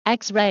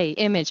X-ray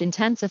image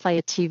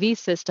intensifier TV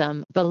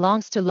system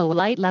belongs to low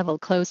light level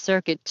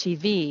closed-circuit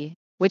TV,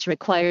 which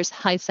requires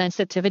high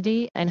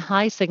sensitivity and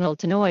high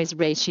signal-to-noise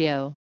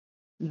ratio.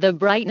 The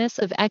brightness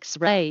of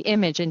X-ray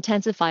image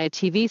intensifier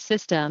TV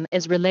system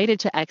is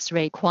related to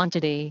X-ray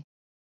quantity.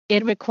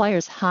 It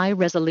requires high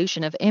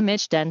resolution of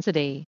image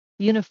density,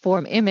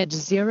 uniform image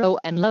zero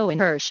and low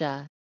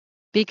inertia.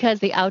 Because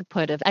the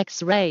output of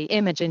X-ray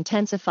image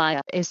intensifier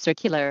is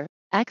circular,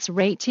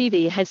 X-ray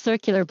TV has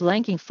circular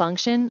blanking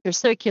function or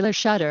circular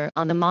shutter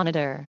on the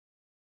monitor.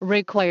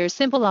 Requires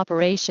simple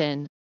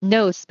operation,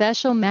 no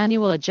special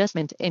manual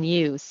adjustment in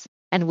use,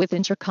 and with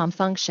intercom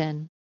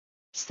function.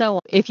 So,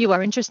 if you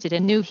are interested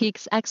in new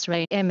HEEX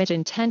X-ray image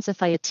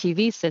intensifier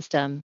TV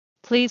system,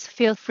 please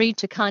feel free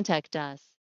to contact us.